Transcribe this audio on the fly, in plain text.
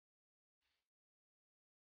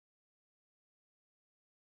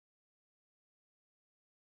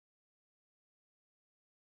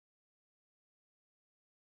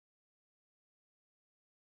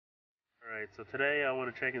Alright, so today I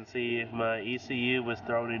want to check and see if my ECU was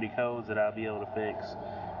throwing any codes that I'll be able to fix.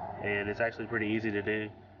 And it's actually pretty easy to do.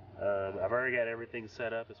 I've already got everything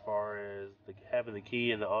set up as far as having the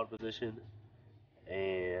key in the on position.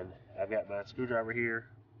 And I've got my screwdriver here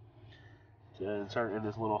to insert in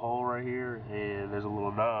this little hole right here. And there's a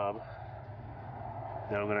little knob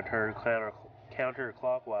that I'm going to turn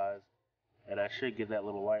counterclockwise. And I should get that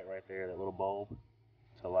little light right there, that little bulb,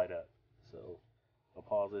 to light up. So I'll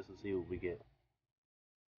pause this and see what we get.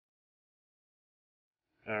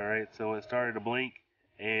 Alright, so it started to blink,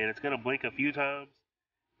 and it's going to blink a few times.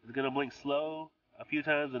 It's going to blink slow a few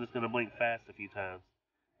times, and it's going to blink fast a few times.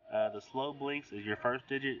 The slow blinks is your first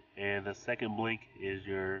digit, and the second blink is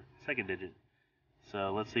your second digit.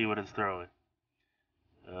 So let's see what it's throwing.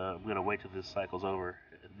 I'm going to wait till this cycle's over,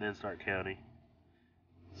 and then start counting.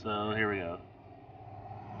 So here we go.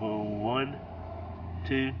 1,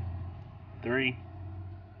 2, 3,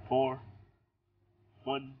 4,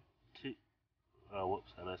 1, 2. Oh,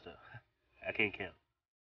 whoops, I messed up. I can't count.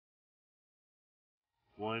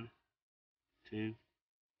 1, 2,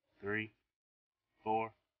 3,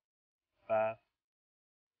 4, 5.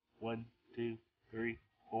 1, 2, 3,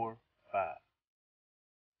 4, 5.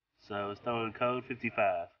 So it's throwing code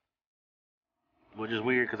 55, which is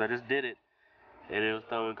weird because I just did it, and it was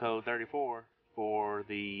throwing code 34 for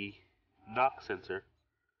the knock sensor.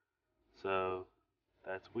 So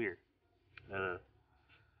that's weird.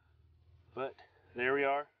 But there we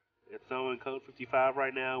are. It's throwing code 55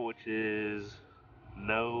 right now, which is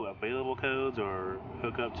no available codes or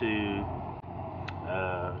hook up to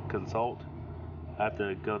consult. I have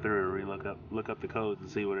to go through and look up the codes and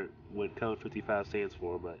see what code 55 stands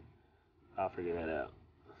for, but I'll figure that out.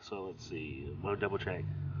 So let's see. I'm gonna double check.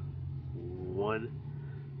 1,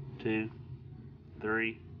 2,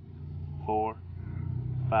 3, 4,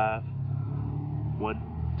 5. 1,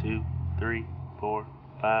 2, 3, 4,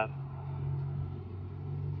 5.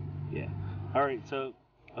 Yeah. Alright, so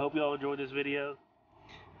I hope you all enjoyed this video.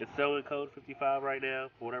 It's throwing code 55 right now.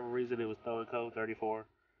 For whatever reason, it was throwing code 34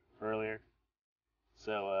 earlier.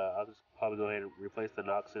 So I'll just probably go ahead and replace the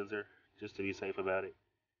knock sensor just to be safe about it.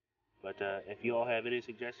 But if you all have any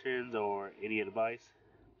suggestions or any advice,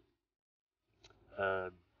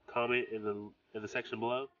 comment in the section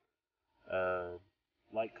below.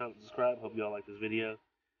 Like, comment, subscribe. Hope you all like this video.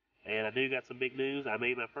 And I do got some big news. I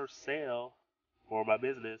made my first sale for my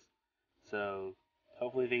business. So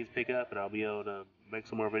hopefully things pick up and I'll be able to make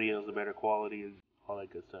some more videos of better quality and all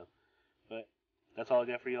that good stuff. But that's all I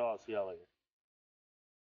got for y'all. I'll see y'all later.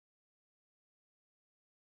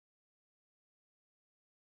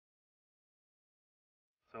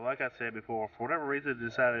 So like I said before, for whatever reason I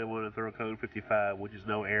decided I wanted to throw code 55, which is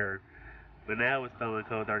no error. But now it's throwing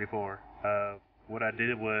code 34. What I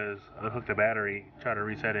did was unhook the battery, try to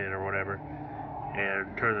reset it or whatever,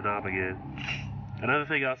 and turn the knob again. Another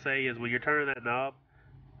thing I'll say is when you're turning that knob,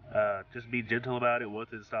 just be gentle about it.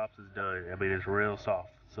 Once it stops, it's done. I mean, it's real soft,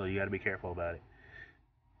 so you got to be careful about it.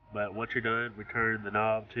 But once you're done, return the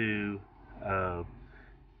knob to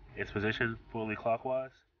its position fully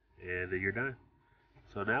clockwise, and then you're done.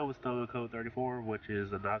 So now it's throwing code 34, which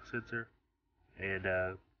is a knock sensor, and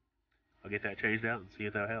I'll get that changed out and see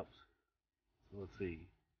if that helps. So let's see.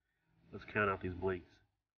 Let's count out these blinks.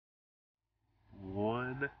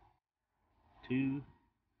 1, 2,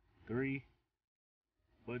 3.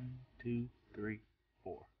 1, 2, 3,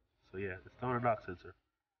 4. So yeah, it's throwing a knock sensor.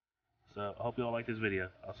 So I hope you all like this video.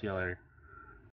 I'll see y'all later.